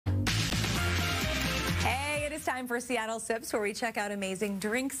is time for Seattle Sips, where we check out amazing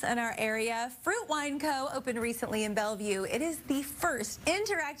drinks in our area. Fruit Wine Co. opened recently in Bellevue. It is the first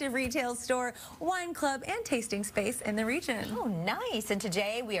interactive retail store, wine club, and tasting space in the region. Oh, nice. And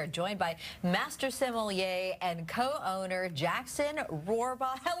today we are joined by Master Sommelier and co-owner Jackson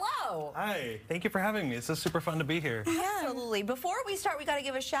Rohrbaugh. Hello. Hi. Thank you for having me. This is super fun to be here. Absolutely. Before we start, we got to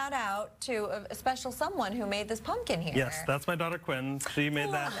give a shout out to a special someone who made this pumpkin here. Yes, that's my daughter Quinn. She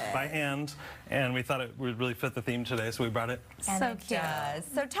made that by hand, and we thought it would really fit the theme today, so we brought it. And so it cute. does.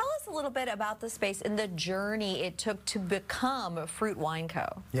 So tell us a little bit about the space and the journey it took to become Fruit Wine Co.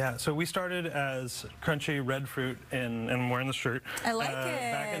 Yeah, so we started as crunchy red fruit, and I'm wearing the shirt. I like it.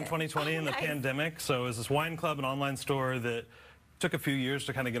 Back in 2020 in the pandemic. So it was this wine club, an online store that took a few years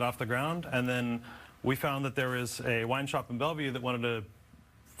to kind of get off the ground, and then we found that there was a wine shop in Bellevue that wanted to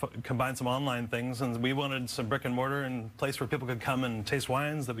combine some online things, and we wanted some brick and mortar and place where people could come and taste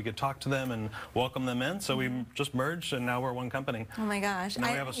wines, that we could talk to them and welcome them in. So we just merged, and now we're one company. Oh my gosh.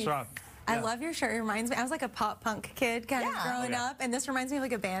 Now we have a shop. I love your shirt. It reminds me, I was like a pop punk kid kind of growing up, and this reminds me of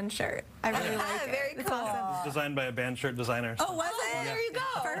like a band shirt. I really like it. Very cool. It's awesome. It was designed by a band shirt designer. Oh, was it? There you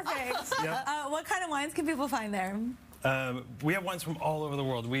go. Perfect. Yep. What kind of wines can people find there? We have wines from all over the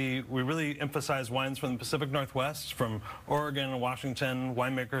world. We really emphasize wines from the Pacific Northwest, from Oregon and Washington,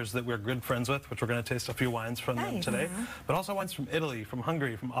 winemakers that we're good friends with, which we're going to taste a few wines from them today. But also wines from Italy, from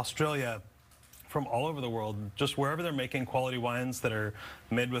Hungary, from Australia, from all over the world, just wherever they're making quality wines that are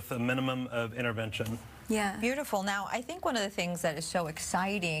made with a minimum of intervention. Yeah. Beautiful. Now, I think one of the things that is so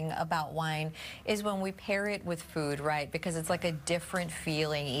exciting about wine is when we pair it with food, right? Because it's like a different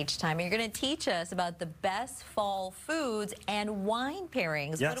feeling each time. You're going to teach us about the best fall foods and wine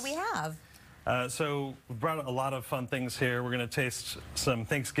pairings. Yes. What do we have? So we brought a lot of fun things here. We're going to taste some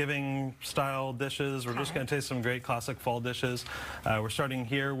Thanksgiving style dishes. We're just going to taste some great classic fall dishes. We're starting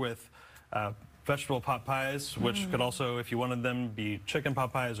here with vegetable pot pies, which could also, if you wanted them, be chicken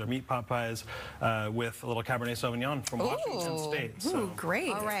pot pies or meat pot pies, with a little Cabernet Sauvignon from Washington State. So, Great.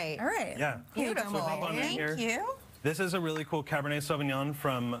 All right. All right. yeah. Beautiful. So hop on in here. Thank you. This is a really cool Cabernet Sauvignon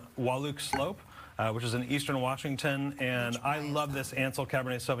from Wahluke Slope, which is in eastern Washington, and I love this Ansel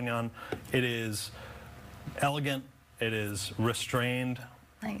Cabernet Sauvignon. It is elegant, it is restrained.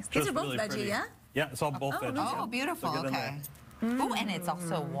 Nice. These Just are both really veggie, pretty. yeah? Yeah, it's all both veggies. Oh, beautiful. So get in Okay. there. Oh, and it's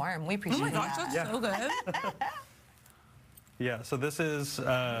also warm. We appreciate that. That's so good. Yeah, so this is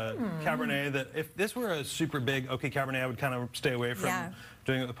Cabernet that if this were a super big oaky Cabernet, I would kind of stay away from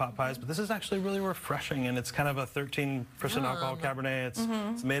doing it with pot pies. But this is actually really refreshing, and it's kind of a 13% alcohol Cabernet.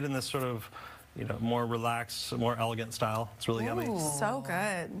 It's made in this sort of, you know, more relaxed, more elegant style. It's really yummy. So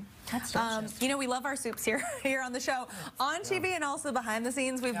good. That's delicious. You know, we love our soups here on the show, on TV and also behind the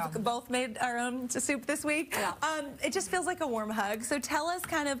scenes. We've both made our own soup this week. It just feels like a warm hug. So tell us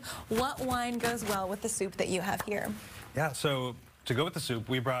kind of what wine goes well with the soup that you have here. Yeah, so to go with the soup,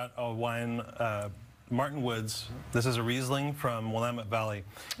 we brought a wine, Martin Woods. This is a Riesling from Willamette Valley.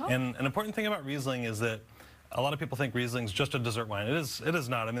 And an important thing about Riesling is that a lot of people think Riesling's just a dessert wine. It is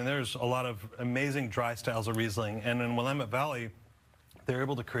not. I mean, there's a lot of amazing dry styles of Riesling. And in Willamette Valley, they're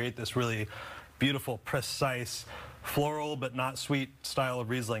able to create this really beautiful, precise, floral but not sweet style of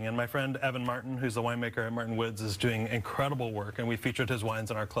Riesling. And my friend Evan Martin, who's the winemaker at Martin Woods, is doing incredible work. And we featured his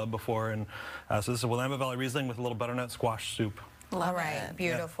wines in our club before. And so this is a Willamette Valley Riesling with a little butternut squash soup. All right,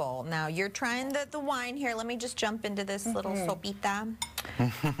 beautiful. Now you're trying the wine here. Let me just jump into this little sopita.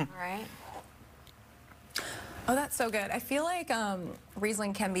 All right. Oh, that's so good. I feel like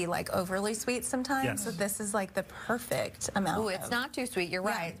Riesling can be like overly sweet sometimes. Yes. So this is like the perfect amount. Ooh, it's not too sweet. You're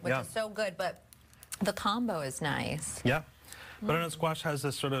right, which is so good. But the combo is nice. Yeah. Butternut squash has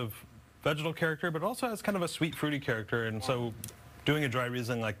this sort of vegetal character, but also has kind of a sweet, fruity character. And so doing a dry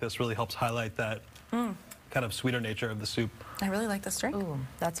Riesling like this really helps highlight that kind of sweeter nature of the soup. I really like this drink. Ooh,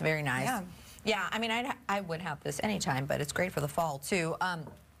 that's very nice. Yeah. Yeah, I mean, I would have this anytime, but it's great for the fall, too.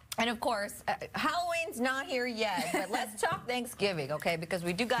 And of course, Halloween's not here yet, but let's talk Thanksgiving, okay? Because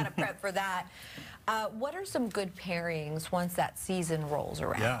we do got to prep for that. What are some good pairings once that season rolls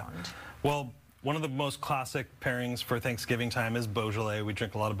around? Yeah. Well, one of the most classic pairings for Thanksgiving time is Beaujolais. We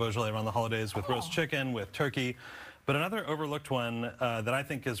drink a lot of Beaujolais around the holidays with roast chicken, with turkey. But another overlooked one that I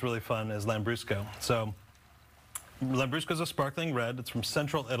think is really fun is Lambrusco. So Lambrusco is a sparkling red. It's from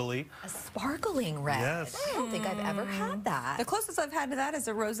central Italy. A sparkling red? Yes. I don't think I've ever had that. The closest I've had to that is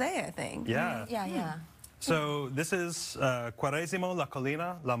a rosé, I think. Yeah. Yeah. So this is Quaresimo La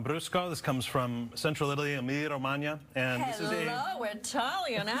Collina Lambrusco. This comes from central Italy, Emilia-Romagna, and this is Hello,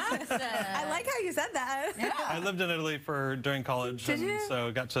 Italian accent. I like how you said that. Yeah. I lived in Italy during college, Did you?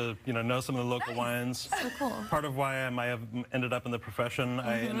 so got to know some of the local wines. So cool. Part of why I might have ended up in the profession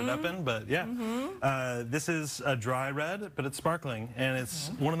I ended up in, but yeah. This is a dry red, but it's sparkling, and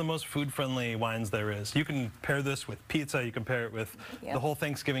it's one of the most food-friendly wines there is. You can pair this with pizza. You can pair it with the whole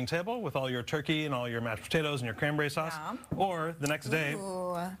Thanksgiving table, with all your turkey and all your mashed potatoes and your cranberry sauce, or the next day,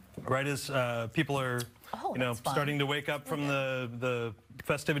 right as people are starting to wake up from the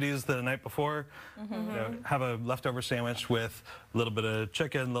festivities the night before, have a leftover sandwich with a little bit of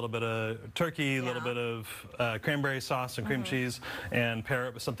chicken, a little bit of turkey, a little bit of cranberry sauce and cream cheese, and pair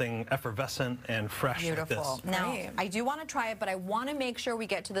it with something effervescent and fresh like this. Now, I do want to try it, but I want to make sure we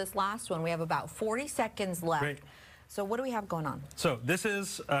get to this last one. We have about 40 seconds left. Great. So what do we have going on? So this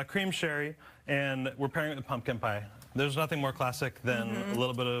is cream sherry, and we're pairing it with pumpkin pie. There's nothing more classic than a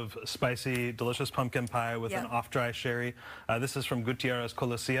little bit of spicy, delicious pumpkin pie with an off-dry sherry. This is from Gutierrez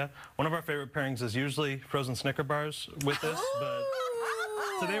Colosia. One of our favorite pairings is usually frozen Snicker bars with this, but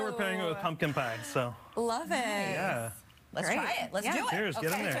today we're pairing it with pumpkin pie. So love it. Yeah. Let's try it. Let's do it. Cheers. Get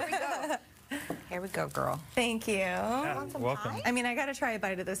in there. Here we go. Here we go, girl. Thank you. Yeah, welcome. I mean, I got to try a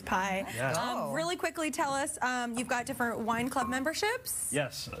bite of this pie. Yeah. Really quickly, tell us, you've got different wine club memberships?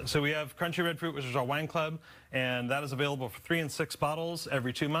 Yes. So we have Crunchy Red Fruit, which is our wine club, and that is available for 3 and 6 bottles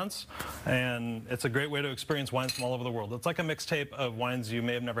every 2 months. And it's a great way to experience wines from all over the world. It's like a mixtape of wines you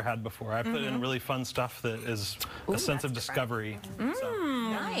may have never had before. I put in really fun stuff that is a sense of discovery.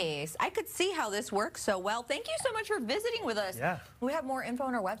 Nice. I could see how this works so well. Thank you so much for visiting with us. Yeah. We have more info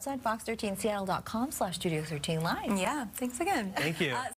on our website, fox13seattle.com/studio13live. Yeah, thanks again. Thank you.